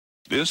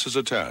This is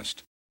a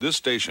test. This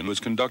station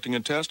is conducting a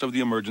test of the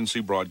emergency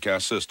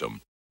broadcast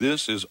system.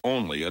 This is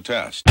only a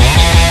test.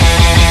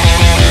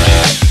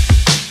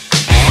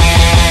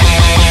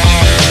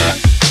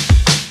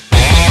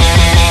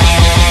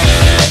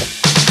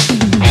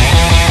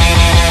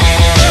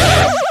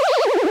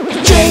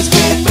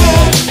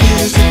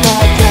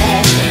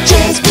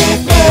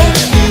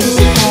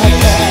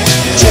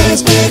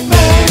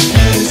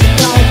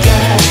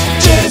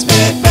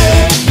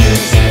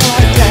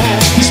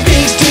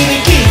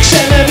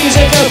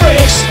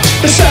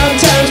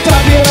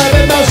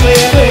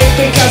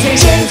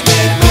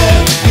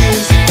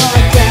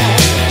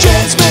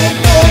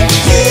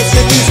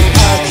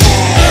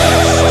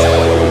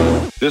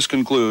 This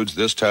concludes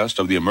this test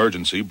of the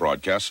emergency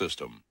broadcast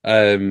system.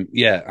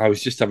 Yeah, I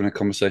was just having a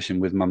conversation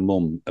with my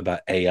mum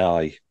about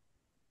AI.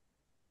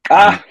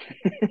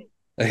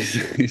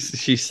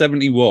 She's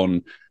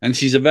 71, and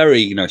she's a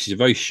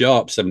very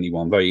sharp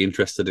 71, very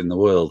interested in the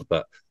world.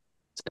 But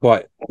it's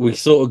quite. We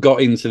sort of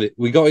got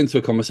into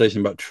a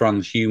conversation about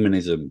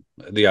transhumanism,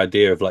 the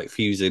idea of like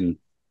fusing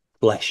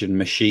flesh and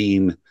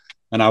machine.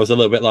 And I was a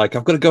little bit like,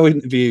 I've got to go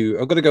interview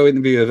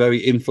a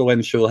very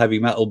influential heavy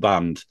metal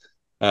band.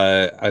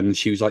 And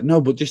she was like, "No,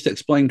 but just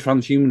explain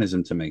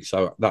transhumanism to me."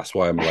 So that's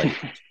why I'm late.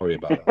 Sorry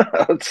about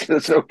that.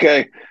 That's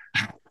okay.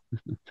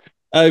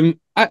 I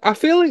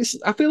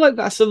feel like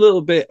that's a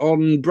little bit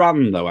on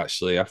brand, though.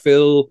 Actually, I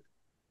feel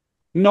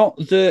not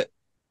that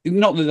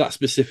that's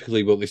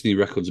specifically what this new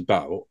record's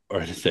about or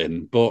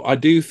anything, but I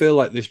do feel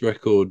like this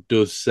record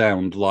does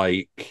sound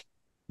like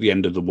the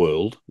end of the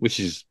world, which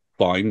is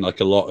fine.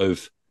 Like a lot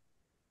of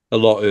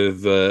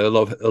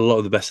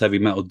the best heavy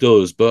metal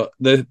does, but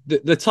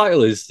the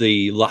title is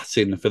the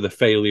Latin for the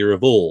failure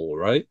of all,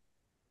 right?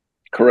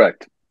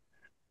 Correct.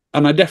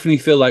 And I definitely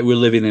feel like we're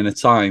living in a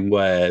time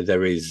where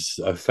there is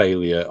a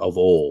failure of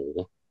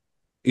all.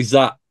 Is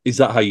that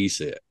how you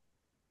see it?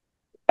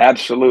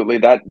 Absolutely.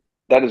 That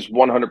is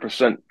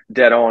 100%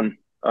 dead on.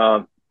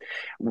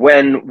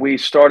 When we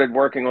started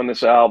working on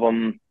this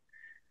album,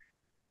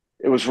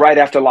 it was right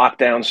after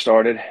lockdown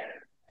started.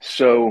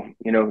 So,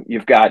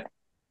 you've got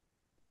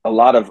a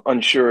lot of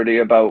uncertainty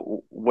about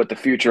what the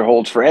future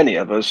holds for any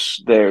of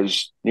us.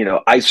 There's,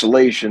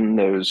 isolation,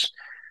 there's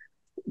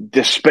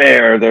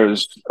despair,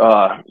 there's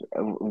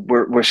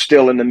we're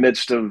still in the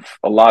midst of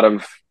a lot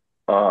of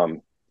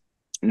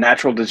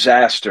natural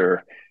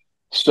disaster.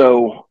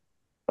 So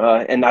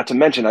and not to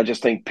mention, I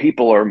just think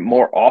people are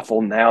more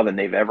awful now than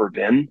they've ever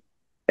been.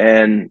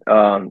 And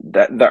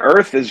that the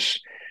earth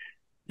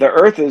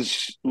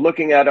is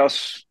looking at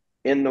us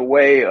in the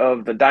way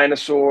of the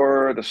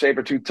dinosaur, the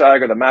saber-toothed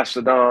tiger, the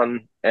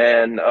mastodon,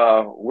 and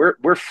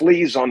we're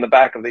fleas on the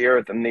back of the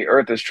earth, and the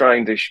earth is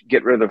trying to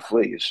get rid of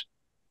fleas.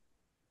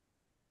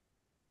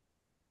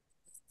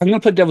 I'm going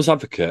to play devil's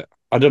advocate.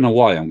 I don't know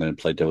why I'm going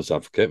to play devil's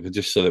advocate, but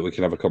just so that we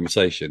can have a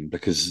conversation,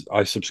 because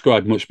I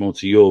subscribe much more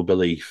to your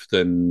belief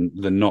than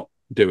not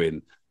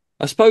doing.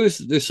 I suppose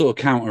the sort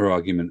of counter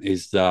argument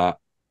is that,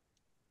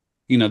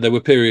 there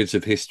were periods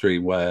of history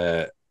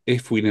where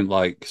if we didn't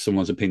like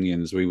someone's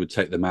opinions, we would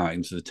take them out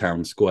into the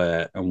town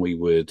square and we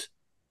would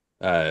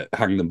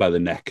hang them by the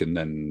neck and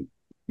then,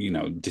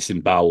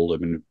 disembowel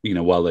them,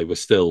 and while they were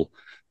still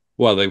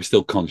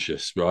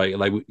conscious, right?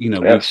 Like,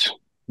 Yes.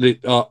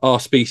 Our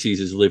species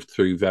has lived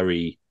through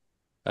very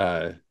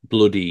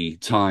bloody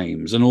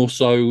times, and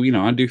also,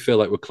 I do feel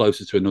like we're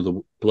closer to another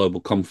global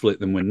conflict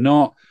than we're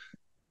not.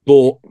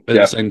 But at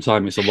the same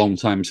time, it's a long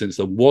time since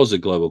there was a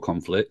global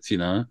conflict,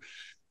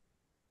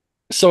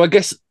 So I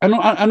guess,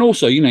 and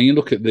also, you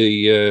look at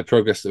the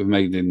progress that we've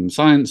made in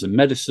science and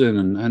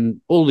medicine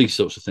and all these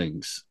sorts of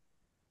things.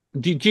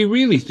 Do you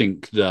really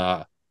think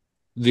that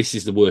this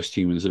is the worst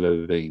humans have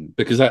ever been?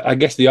 Because I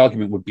guess the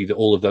argument would be that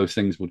all of those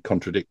things would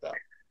contradict that.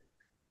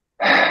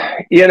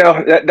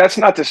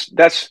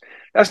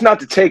 That's not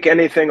to take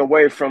anything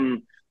away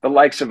from the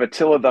likes of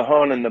Attila the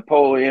Hun and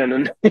Napoleon,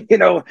 and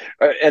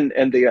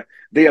and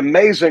the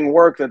amazing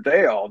work that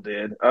they all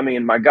did. I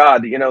mean, my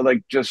God,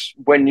 like just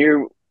when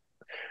you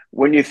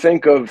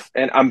think of,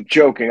 and I'm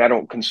joking, I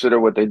don't consider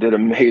what they did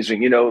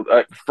amazing.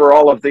 For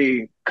all of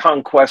the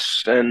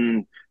conquests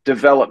and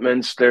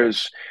developments,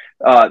 there's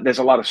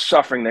a lot of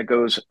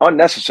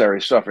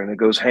unnecessary suffering that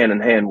goes hand in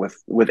hand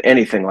with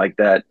anything like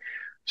that.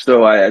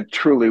 So I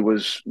truly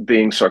was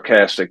being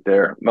sarcastic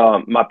there.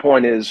 My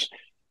point is,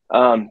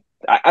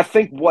 I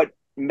think what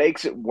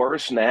makes it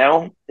worse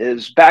now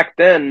is back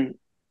then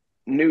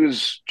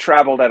news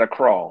traveled at a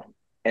crawl,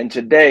 and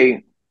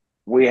today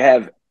we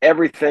have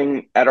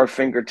everything at our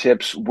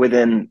fingertips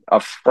within a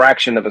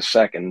fraction of a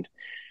second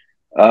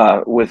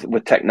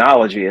with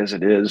technology as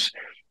it is.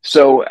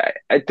 So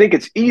I think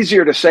it's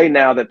easier to say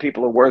now that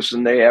people are worse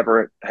than they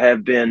ever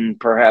have been,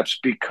 perhaps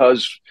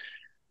because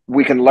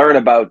we can learn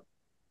about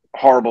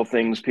horrible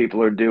things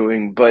people are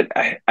doing. But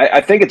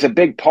I think it's a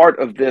big part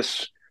of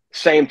this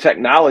same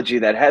technology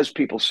that has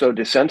people so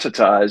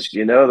desensitized.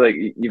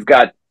 That you've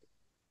got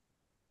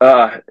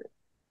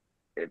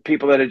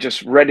people that are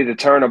just ready to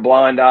turn a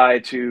blind eye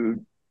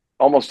to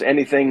almost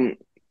anything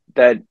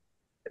that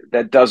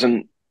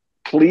doesn't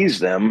please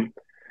them.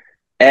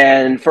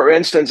 And for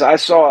instance, I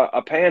saw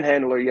a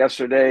panhandler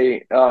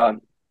yesterday. I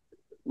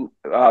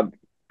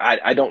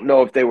don't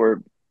know if they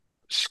were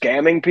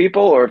scamming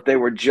people or if they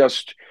were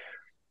just,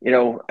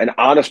 an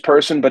honest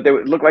person, but they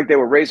looked like they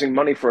were raising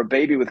money for a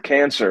baby with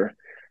cancer.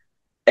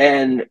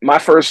 And my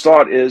first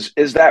thought is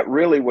that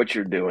really what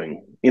you're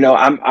doing?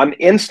 I'm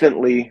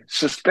instantly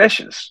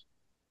suspicious.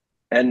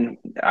 And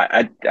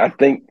I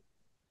think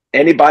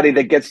anybody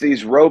that gets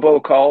these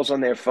robocalls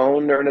on their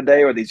phone during the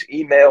day or these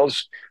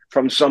emails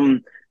from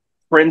some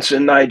prince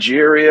in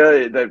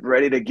Nigeria that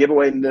ready to give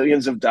away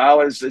millions of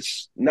dollars,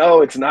 it's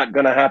not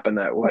going to happen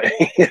that way.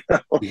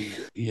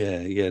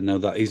 Yeah, no,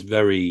 that is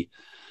very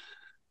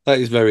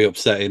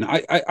upsetting.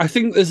 I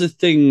think there's a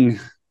thing.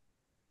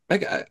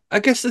 I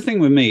guess the thing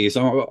with me is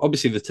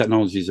obviously the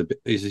technology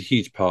is a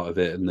huge part of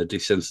it, and the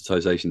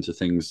desensitization to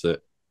things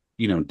that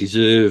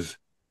deserve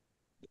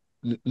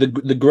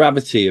the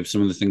gravity of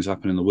some of the things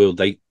happening in the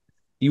world.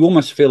 You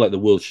almost feel like the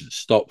world should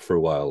stop for a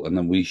while, and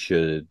then we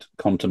should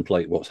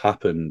contemplate what's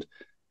happened,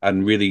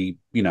 and really,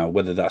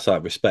 whether that's out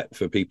of respect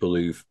for people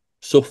who've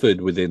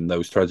suffered within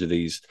those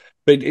tragedies.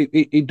 But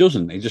it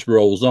doesn't. It just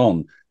rolls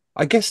on.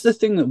 I guess the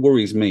thing that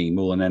worries me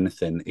more than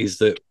anything is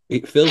that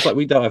it feels like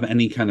we don't have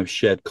any kind of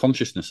shared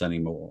consciousness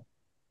anymore.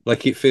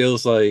 Like it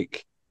feels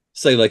like,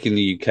 say, like in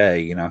the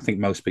UK, I think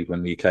most people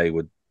in the UK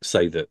would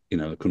say that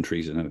the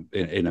country's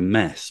in a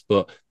mess,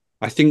 but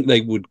I think I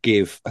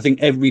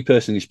think every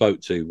person you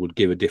spoke to would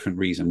give a different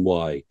reason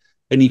why.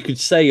 And you could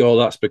say, oh,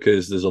 that's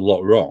because there's a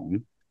lot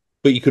wrong,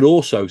 but you could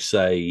also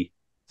say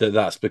that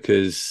that's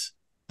because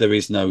there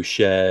is no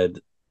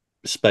shared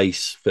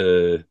space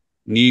for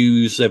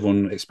news.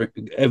 Everyone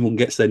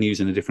gets their news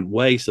in a different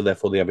way, so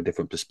therefore they have a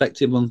different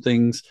perspective on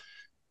things.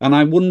 And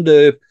I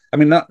wonder, I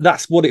mean,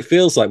 that's what it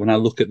feels like when I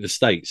look at the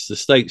states. The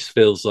states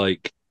feels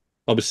like,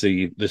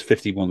 obviously there's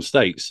 51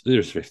 states.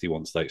 There's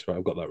 51 states, right?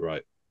 I've got that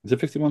right. Is it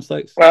 51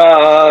 states?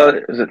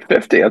 Is it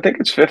 50? I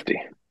think it's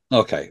 50.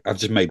 Okay, I've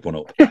just made one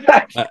up.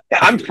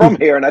 I'm from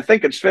here, and I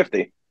think it's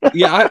 50.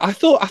 Yeah, I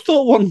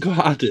thought one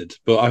got added,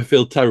 but I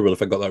feel terrible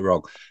if I got that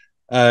wrong.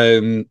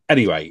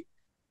 Anyway,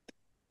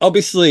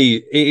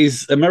 obviously,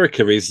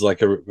 America is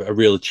like a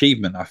real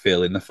achievement. I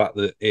feel in the fact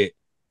that it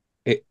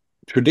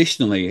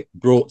traditionally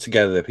brought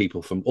together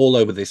people from all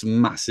over this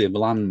massive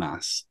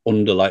landmass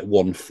under like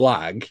one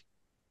flag.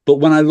 But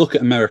when I look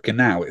at America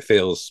now, it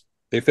feels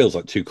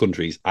like two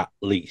countries at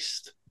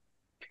least.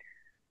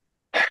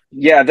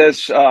 Yeah,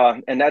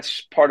 and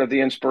that's part of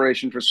the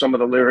inspiration for some of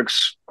the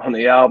lyrics on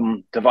the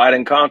album Divide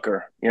and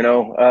Conquer.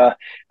 I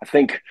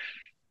think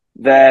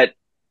that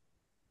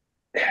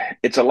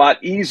it's a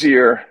lot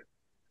easier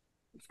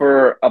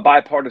for a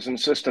bipartisan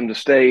system to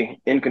stay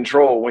in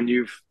control when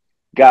you've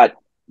got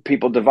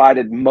people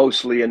divided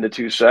mostly into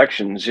two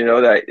sections.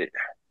 That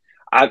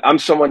I'm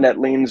someone that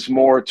leans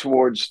more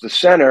towards the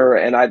center,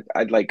 and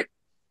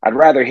I'd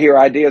rather hear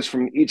ideas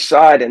from each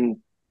side and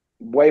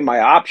weigh my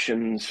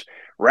options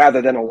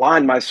rather than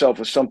align myself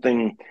with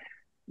something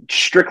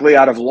strictly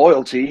out of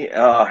loyalty.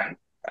 I'm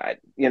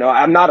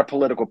not a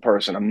political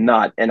person. I'm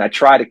not, and I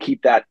try to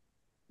keep that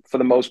for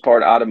the most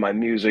part out of my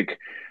music.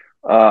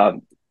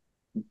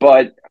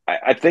 But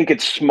I think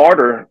it's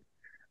smarter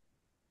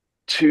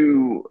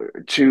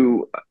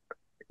to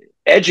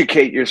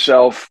educate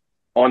yourself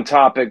on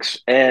topics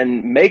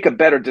and make a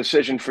better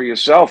decision for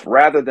yourself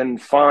rather than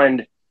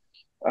find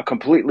a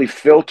completely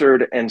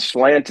filtered and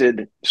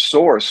slanted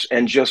source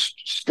and just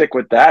stick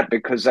with that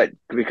because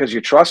you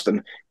trust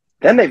them.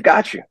 Then they've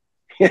got you.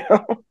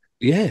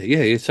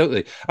 Yeah,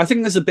 totally. I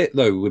think there's a bit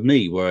though with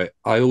me where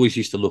I always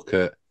used to look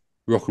at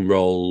rock and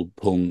roll,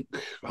 punk,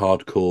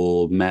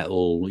 hardcore,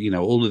 metal,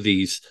 all of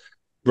these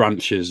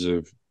branches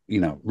of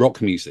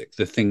rock music,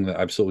 the thing that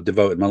I've sort of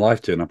devoted my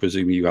life to, and I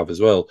presume you have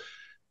as well,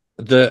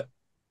 that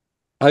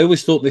I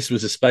always thought this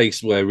was a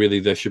space where really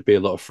there should be a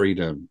lot of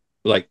freedom,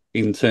 like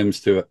in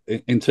terms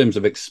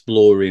of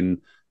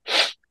exploring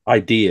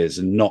ideas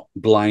and not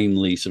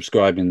blindly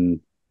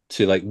subscribing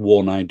to like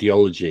one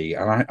ideology.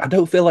 And I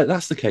don't feel like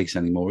that's the case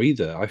anymore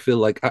either. I feel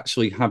like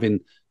actually having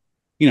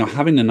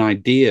an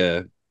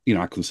idea,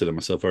 I consider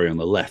myself very on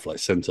the left, like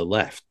center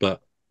left,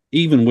 but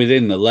even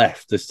within the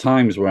left, there's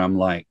times where I'm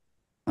like,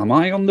 am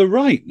I on the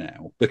right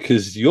now?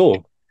 Because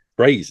you're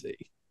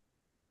crazy.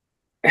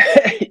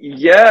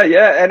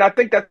 Yeah. And I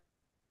think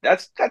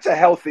that's a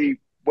healthy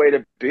way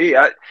to be.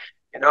 I'm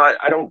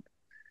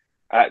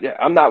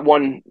not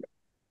one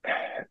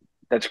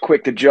that's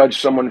quick to judge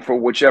someone for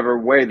whichever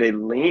way they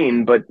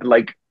lean, but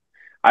like,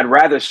 I'd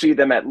rather see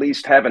them at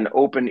least have an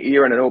open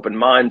ear and an open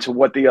mind to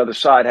what the other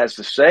side has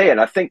to say.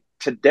 And I think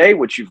today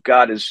what you've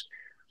got is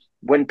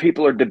when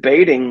people are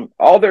debating,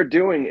 all they're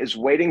doing is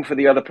waiting for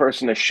the other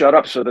person to shut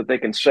up so that they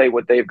can say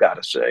what they've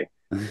got to say.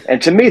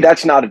 And to me,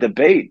 that's not a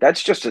debate.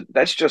 That's just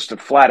a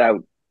flat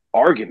out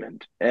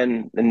argument.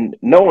 And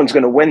no one's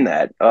going to win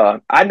that.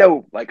 I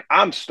know, like,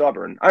 I'm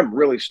stubborn. I'm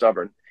really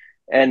stubborn.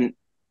 And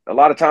a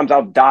lot of times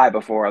I'll die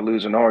before I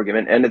lose an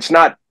argument. And it's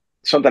not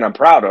something I'm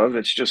proud of.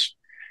 It's just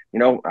you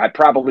know, I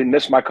probably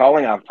missed my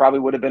calling. I probably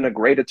would have been a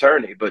great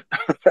attorney, but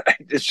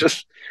it's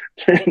just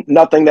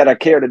nothing that I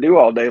care to do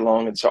all day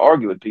long. It's to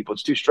argue with people.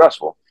 It's too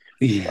stressful.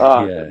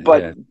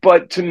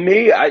 But to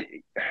me,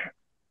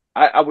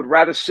 I would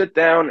rather sit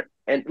down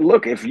and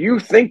look. If you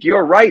think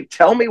you're right,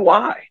 tell me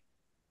why.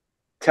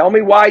 Tell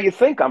me why you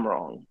think I'm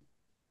wrong,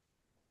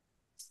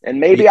 and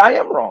maybe I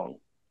am wrong.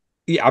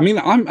 Yeah, I mean,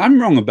 I'm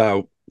wrong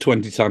about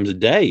 20 times a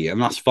day, and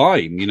that's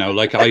fine. You know,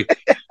 like I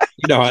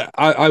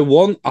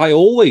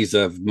always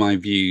have my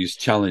views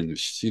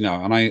challenged. You know,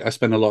 and I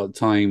spend a lot of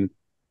time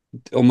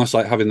almost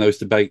like having those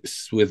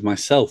debates with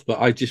myself.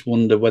 But I just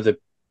wonder whether,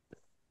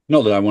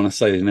 not that I want to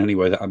say in any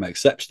way that I'm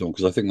exceptional,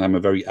 because I think I'm a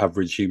very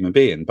average human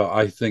being, but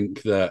I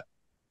think that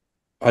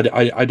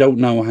I don't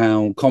know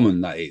how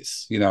common that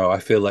is. You know, I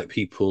feel like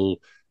people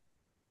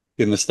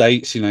in the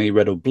States, you know, you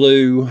red or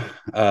blue,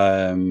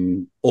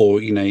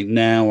 or, you know,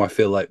 now I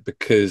feel like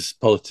because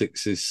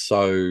politics is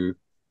so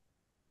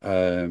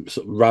sort of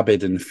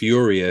rabid and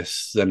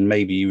furious, then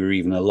maybe we're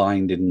even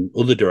aligned in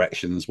other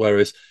directions.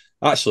 Whereas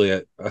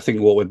actually, I think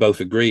what we're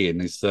both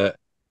agreeing is that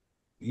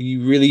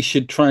you really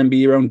should try and be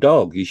your own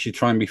dog. You should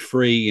try and be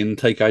free and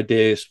take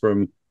ideas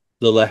from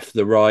the left,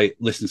 the right,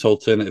 listen to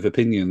alternative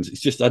opinions. It's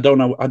just I don't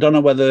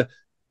know whether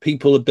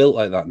people are built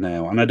like that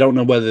now, and I don't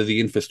know whether the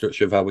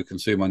infrastructure of how we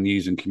consume our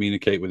news and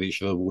communicate with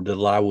each other would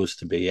allow us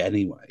to be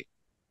anyway.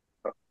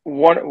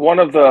 One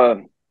of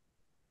the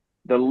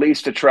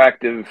least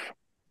attractive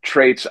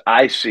traits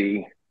I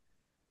see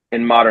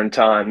in modern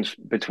times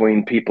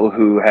between people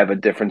who have a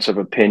difference of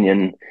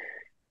opinion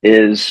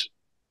is,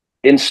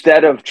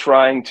 instead of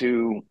trying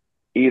to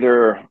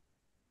either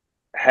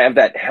have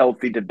that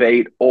healthy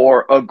debate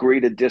or agree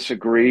to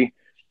disagree,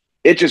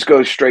 it just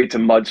goes straight to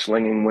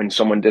mudslinging when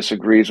someone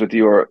disagrees with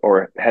you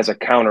or has a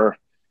counter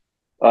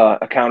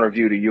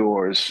view to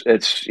yours.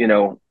 It's, you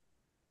know,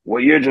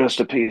 well, you're just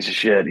a piece of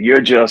shit.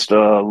 You're just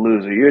a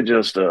loser. You're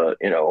just a,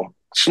 you know,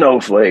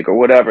 snowflake or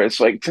whatever.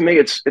 It's like, to me,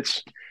 it's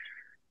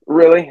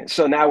really,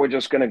 so now we're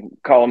just going to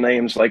call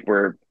names like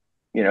we're,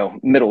 you know,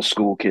 middle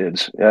school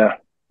kids. Yeah.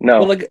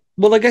 No.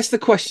 Well, I guess the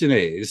question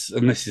is,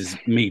 and this is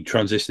me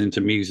transitioning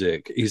to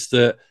music, is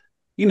that,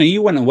 you know,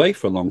 you went away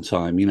for a long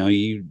time. You know,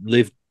 you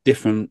lived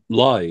different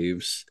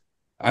lives,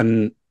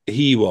 and here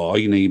you are.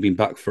 You know, you've been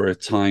back for a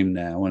time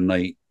now, and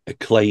like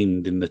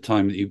acclaimed in the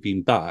time that you've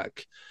been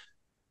back.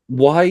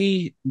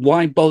 Why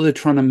bother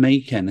trying to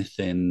make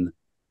anything?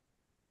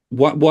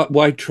 Why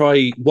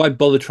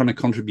bother trying to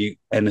contribute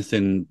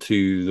anything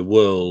to the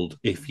world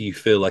if you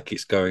feel like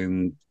it's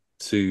going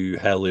to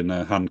hell in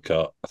a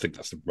handcart? I think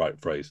that's the right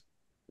phrase.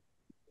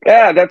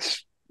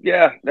 That's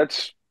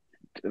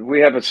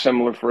we have a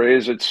similar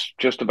phrase. It's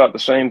just about the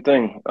same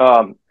thing.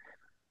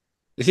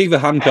 It's either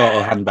handcart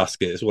or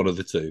handbasket. It's one of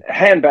the two.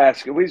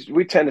 Handbasket.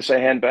 We tend to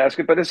say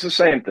handbasket, but it's the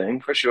same thing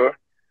for sure.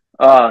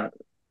 I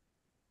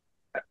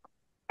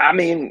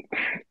mean,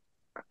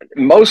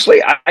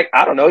 mostly,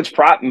 I don't know. It's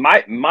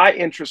my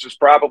interest is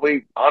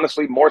probably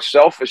honestly more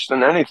selfish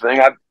than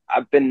anything.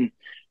 I've been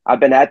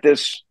at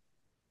this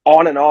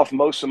on and off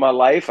most of my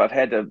life. I've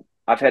had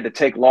to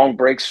take long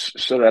breaks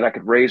so that I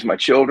could raise my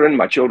children.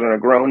 My children are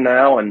grown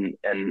now, and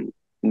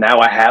now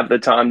I have the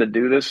time to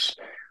do this.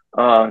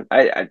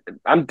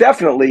 I'm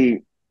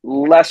definitely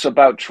less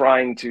about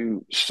trying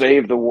to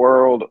save the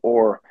world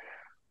or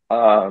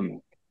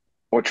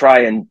try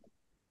and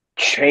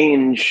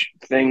change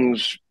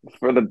things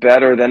for the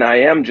better than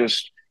I am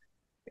just,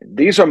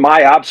 these are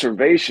my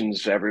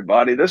observations,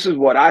 everybody. This is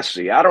what I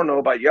see. I don't know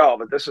about y'all,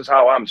 but this is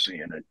how I'm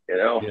seeing it, you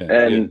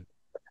know?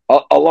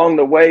 Along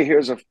the way,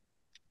 here's a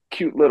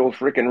cute little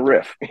freaking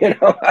riff, you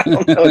know? I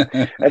don't know.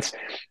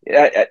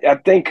 I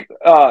think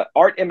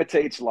art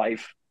imitates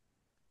life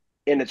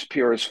in its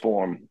purest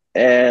form.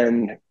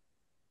 And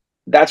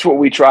that's what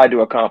we tried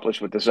to accomplish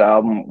with this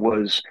album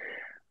was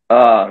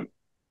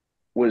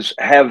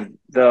have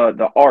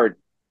the art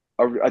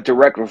a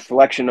direct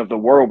reflection of the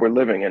world we're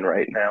living in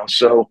right now.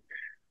 So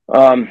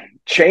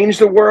change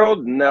the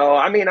world? No.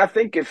 I mean, I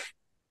think if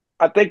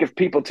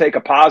people take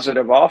a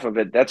positive off of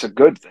it, that's a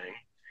good thing.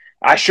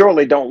 I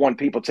surely don't want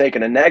people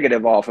taking a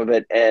negative off of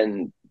it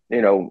and,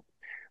 you know,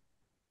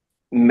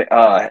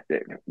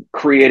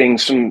 creating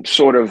some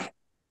sort of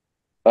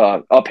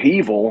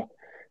upheaval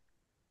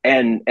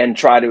and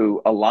try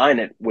to align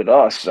it with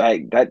us.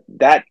 I'm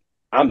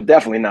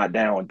definitely not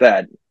down with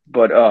that.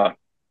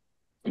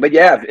 But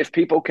yeah, if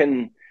people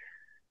can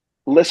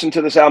listen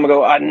to this album and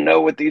go, I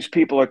know what these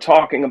people are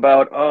talking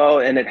about,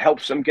 and it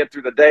helps them get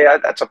through the day,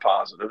 that's a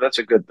positive. That's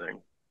a good thing.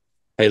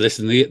 Hey,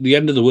 listen, the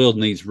end of the world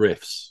needs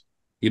riffs.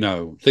 You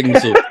know,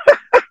 things will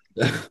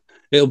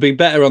it'll be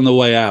better on the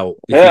way out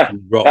if you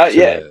can rock to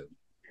it.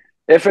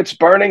 If it's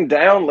burning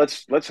down,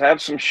 let's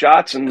have some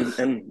shots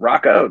and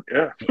rock out.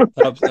 Yeah.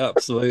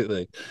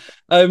 Absolutely.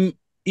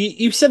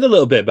 You said a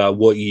little bit about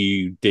what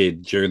you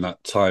did during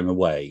that time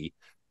away.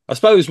 I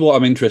suppose what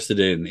I'm interested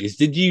in is,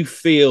 did you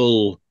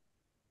feel,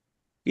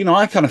 you know,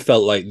 I kind of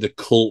felt like the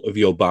cult of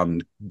your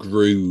band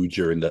grew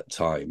during that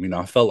time. You know,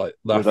 I felt like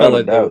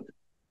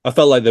I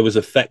felt like there was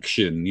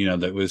affection, you know,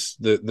 that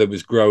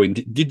was growing.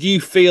 Did you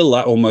feel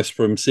that almost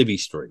from Civvy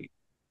Street?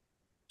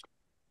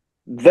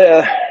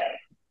 The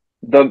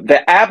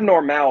the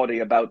abnormality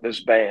about this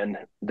band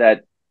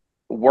that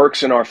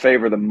works in our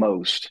favor the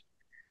most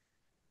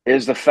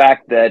is the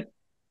fact that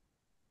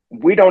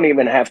we don't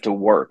even have to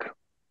work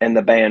and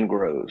the band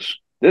grows.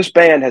 This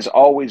band has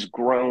always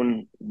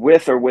grown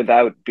with or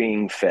without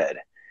being fed.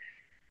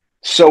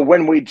 So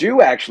when we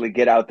do actually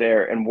get out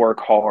there and work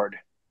hard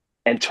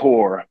and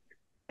tour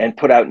and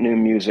put out new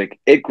music,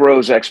 it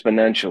grows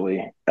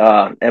exponentially.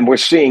 And we're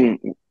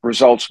seeing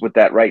results with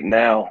that right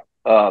now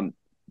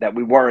that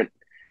we weren't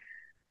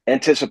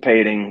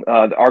anticipating.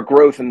 Our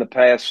growth in the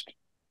past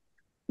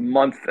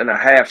month and a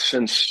half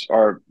since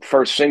our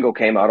first single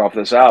came out off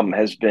this album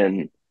has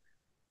been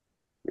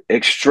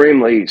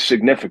extremely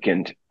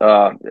significant.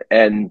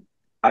 And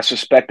I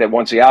suspect that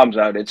once the album's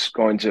out, it's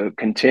going to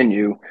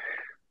continue.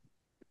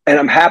 And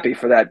I'm happy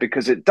for that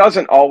because it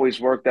doesn't always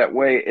work that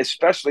way,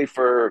 especially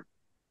for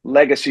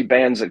legacy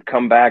bands that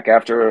come back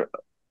after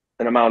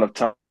an amount of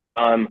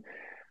time.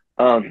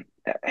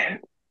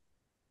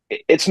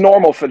 It's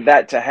normal for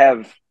that to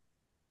have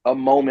a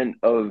moment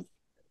of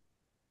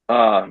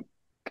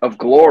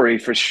glory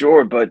for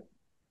sure, but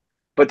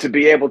to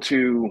be able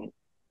to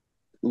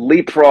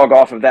leapfrog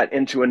off of that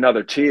into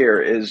another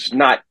tier is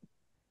not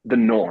the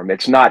norm.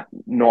 It's not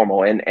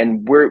normal,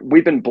 and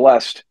we've been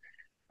blessed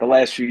the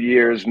last few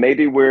years.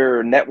 Maybe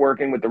we're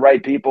networking with the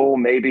right people.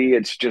 Maybe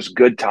it's just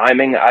good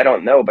timing. I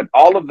don't know, but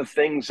all of the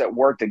things that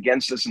worked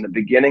against us in the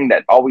beginning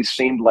that always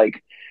seemed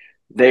like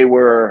they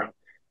were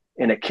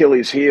an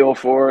Achilles heel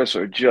for us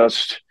or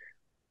just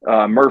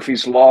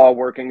Murphy's Law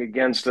working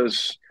against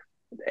us.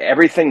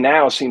 Everything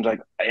now seems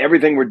like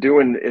everything we're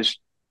doing is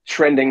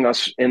trending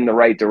us in the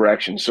right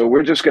direction. So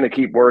we're just going to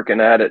keep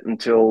working at it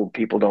until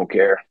people don't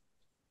care.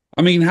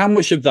 I mean, how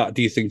much of that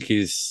do you think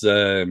is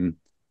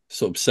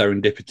sort of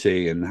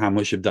serendipity, and how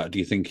much of that do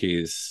you think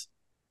is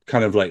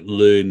kind of like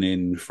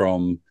learning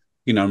from,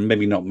 you know,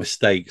 maybe not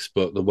mistakes,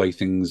 but the way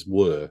things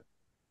were?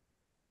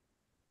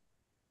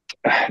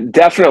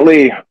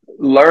 Definitely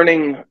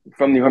learning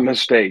from your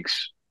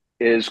mistakes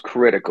is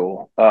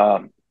critical.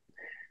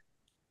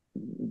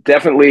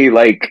 Definitely,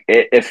 like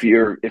if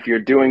you're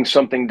doing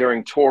something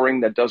during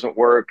touring that doesn't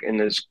work and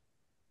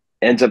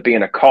ends up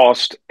being a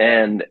cost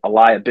and a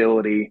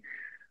liability,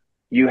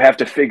 you have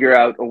to figure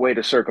out a way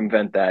to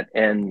circumvent that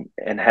and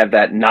have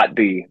that not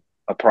be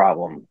a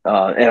problem.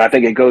 And I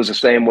think it goes the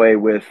same way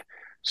with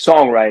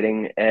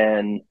songwriting.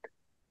 And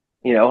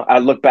you know, I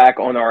look back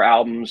on our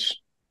albums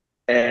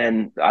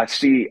and I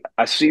see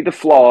the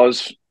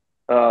flaws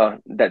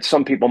that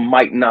some people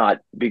might not,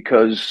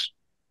 because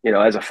you know,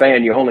 as a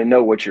fan, you only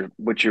know what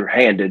you're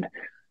handed.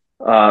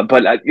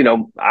 But you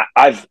know,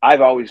 I've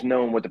always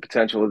known what the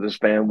potential of this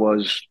band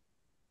was,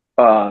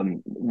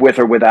 with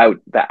or without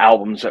the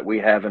albums that we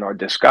have in our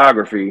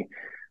discography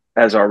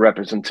as our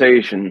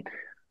representation.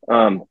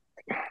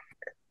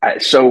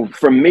 So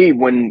for me,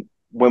 when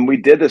we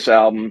did this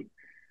album,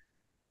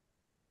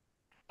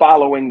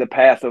 following the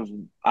path of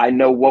I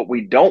know what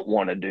we don't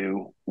want to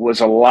do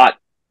was a lot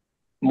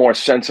more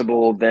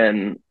sensible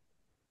than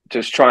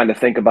just trying to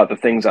think about the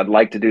things I'd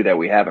like to do that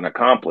we haven't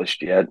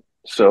accomplished yet.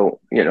 So,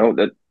 you know,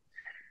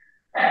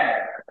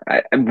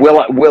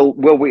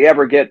 will we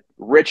ever get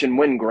rich and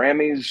win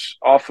Grammys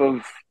off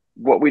of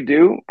what we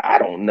do? I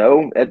don't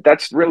know.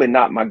 That's really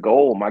not my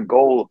goal. My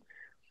goal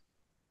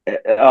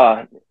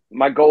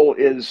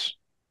is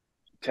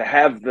to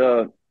have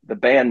the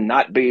band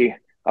not be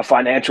a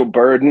financial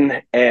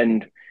burden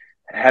and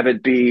have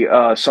it be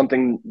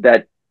something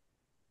that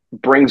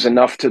brings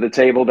enough to the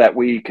table that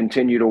we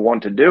continue to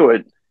want to do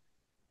it.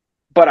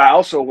 But I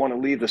also want to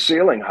leave the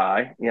ceiling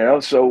high, you know,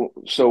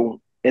 so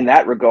in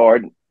that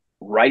regard,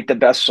 write the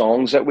best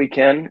songs that we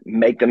can,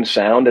 make them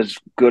sound as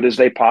good as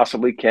they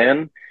possibly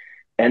can,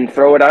 and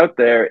throw it out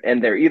there.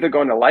 And they're either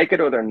going to like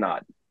it or they're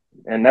not.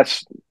 And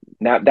that's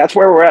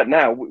where we're at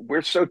now.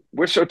 We're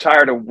so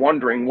tired of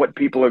wondering what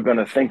people are going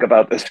to think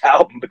about this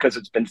album because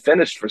it's been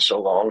finished for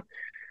so long.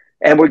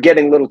 And we're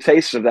getting little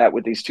tastes of that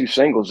with these two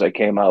singles that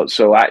came out.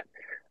 So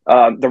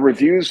the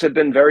reviews have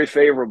been very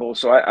favorable.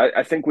 So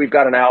I think we've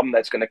got an album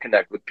that's going to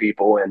connect with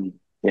people. And,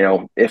 you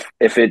know,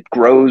 if it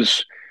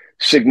grows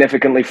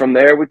significantly from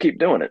there, we keep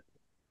doing it.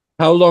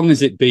 How long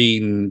has it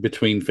been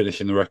between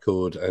finishing the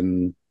record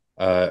and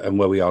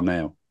where we are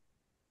now?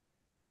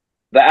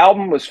 The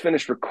album was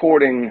finished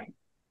recording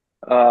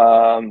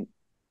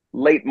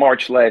late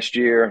March last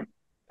year.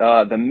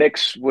 The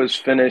mix was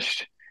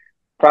finished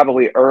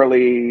probably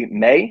early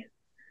May.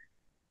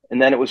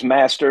 And then it was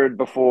mastered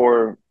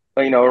before,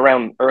 you know,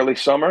 around late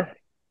summer.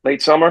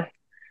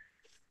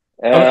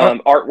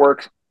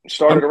 Artwork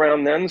started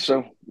around then.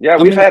 So, yeah,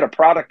 we've had a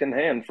product in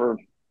hand for a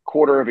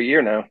quarter of a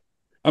year now.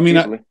 I mean,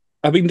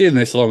 I've been doing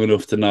this long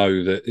enough to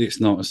know that it's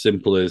not as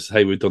simple as,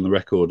 hey, we've done the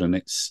record and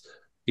it's,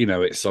 you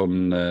know, it's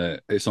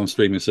on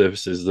streaming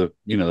services the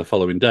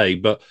following day.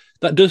 But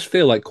that does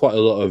feel like quite a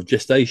lot of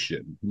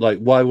gestation. Like,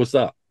 why was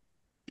that?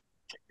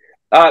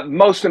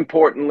 Most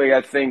importantly,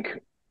 I think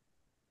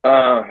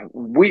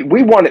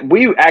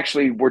We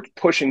actually were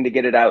pushing to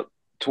get it out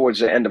towards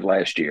the end of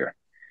last year,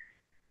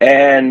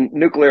 and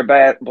Nuclear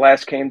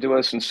Blast came to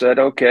us and said,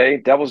 "Okay,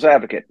 devil's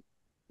advocate,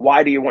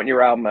 why do you want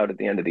your album out at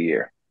the end of the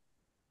year?"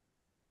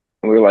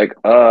 And we were like,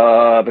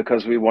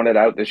 because we want it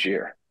out this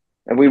year,"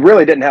 and we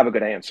really didn't have a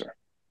good answer.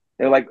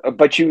 They're like,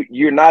 "But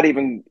you're not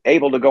even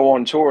able to go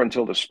on tour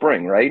until the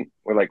spring, right?"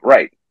 We're like,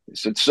 "Right." They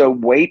said, "So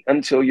wait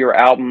until your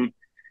album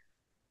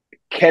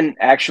can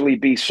actually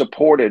be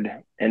supported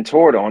and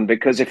toured on,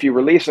 because if you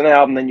release an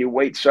album then you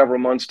wait several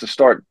months to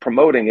start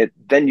promoting it,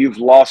 then you've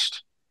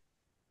lost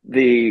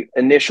the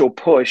initial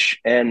push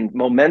and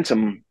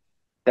momentum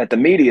that the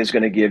media is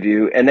going to give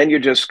you, and then you're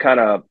just kind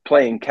of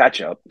playing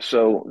catch up."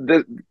 So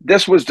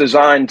this was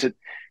designed to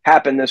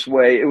happen this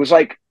way. It was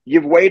like,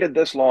 you've waited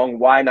this long,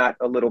 why not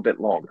a little bit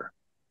longer?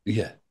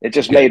 Yeah, it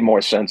just made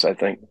more sense, I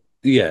think.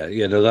 Yeah,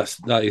 no,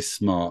 that is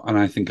smart, and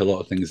I think a lot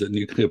of things that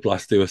Nuclear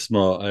Blast do are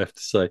smart, I have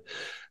to say.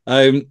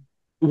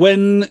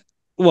 When,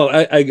 well,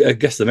 I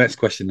guess the next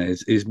question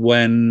is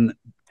when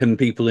can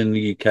people in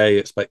the UK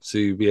expect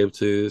to be able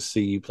to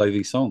see you play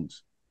these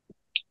songs?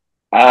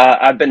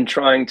 I've been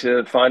trying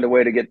to find a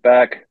way to get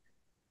back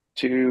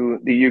to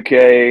the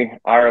UK,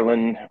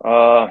 Ireland.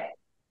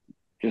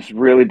 Just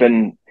really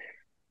been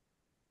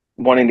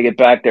wanting to get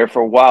back there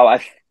for a while.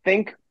 I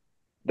think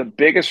the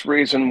biggest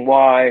reason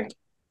why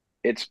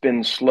it's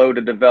been slow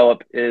to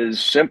develop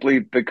is simply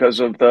because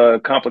of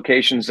the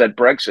complications that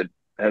Brexit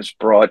has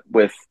brought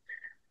with,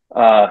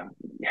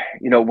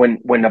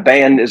 when a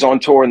band is on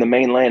tour in the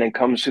mainland and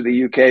comes to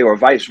the UK, or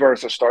vice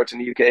versa, starts in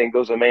the UK and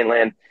goes to the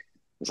mainland,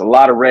 there's a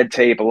lot of red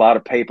tape, a lot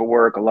of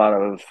paperwork, a lot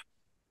of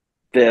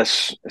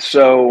this.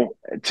 So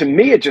to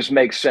me, it just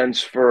makes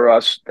sense for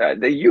us.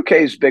 The UK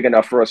is big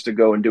enough for us to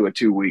go and do a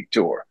 2-week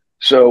tour.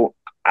 So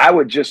I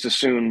would just as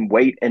soon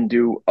wait and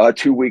do a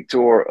 2-week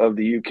tour of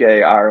the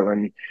UK,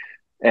 Ireland,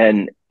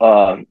 and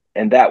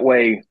that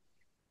way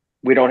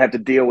we don't have to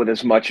deal with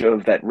as much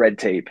of that red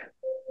tape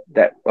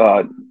that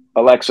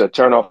Alexa,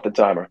 turn off the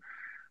timer,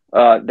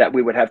 that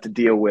we would have to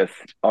deal with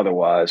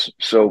otherwise.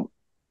 So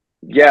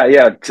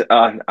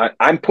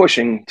I'm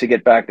pushing to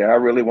get back there. I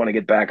really want to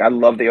get back. I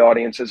love the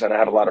audiences, and I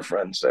have a lot of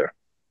friends there.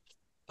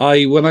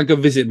 When I go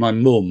visit my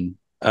mum,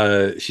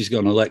 she's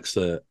got an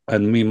Alexa,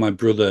 and me and my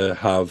brother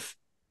have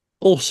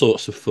all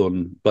sorts of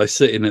fun by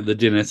sitting at the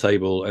dinner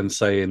table and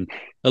saying,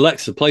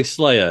 "Alexa, play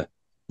Slayer.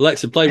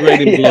 Alexa, play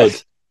Rain in Blood,"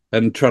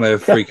 and trying to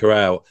freak her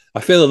out. I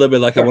feel a little bit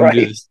like I want to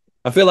do this.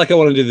 I feel like I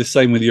want to do the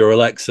same with your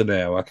Alexa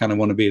now. I kind of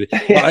want to be.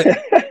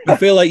 I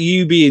feel like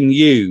you being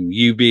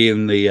you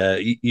being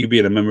you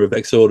being a member of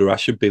Exhorder, I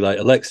should be like,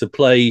 "Alexa,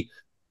 play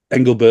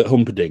Engelbert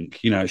Humperdinck."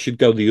 It should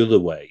go the other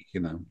way.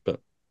 But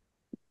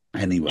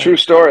anyway, true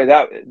story.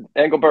 That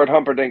Engelbert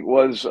Humperdinck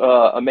was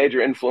a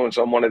major influence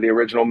on one of the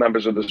original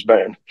members of this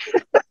band.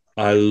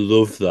 I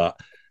love that.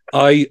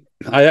 I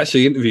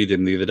actually interviewed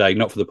him the other day,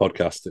 not for the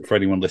podcast. For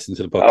anyone listening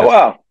to the podcast, oh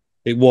wow,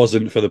 it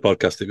wasn't for the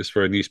podcast; it was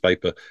for a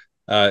newspaper.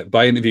 But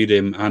I interviewed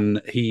him,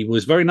 and he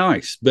was very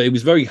nice. But it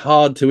was very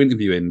hard to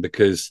interview him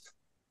because,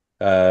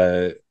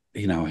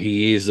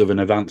 he is of an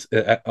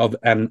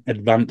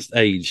advanced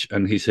age,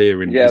 and his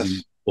hearing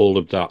isn't all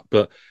of that.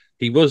 But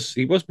he was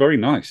very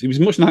nice. He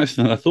was much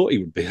nicer than I thought he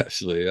would be.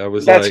 Actually,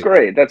 that's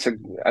great.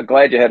 I'm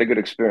glad you had a good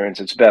experience.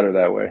 It's better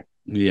that way.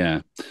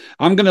 Yeah,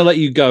 I'm going to let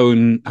you go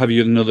and have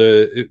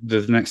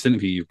the next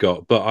interview you've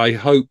got, but I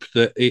hope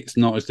that it's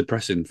not as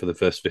depressing for the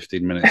first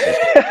 15 minutes.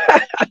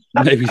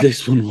 Maybe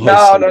this one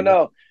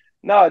was.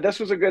 No. This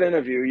was a good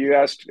interview. You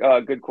asked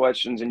good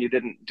questions, and you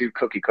didn't do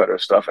cookie cutter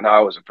stuff, and I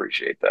always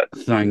appreciate that.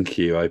 Thank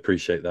you. I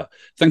appreciate that.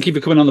 Thank you for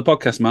coming on the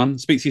podcast, man.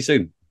 Speak to you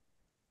soon.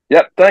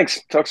 Yep.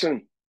 Thanks. Talk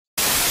soon.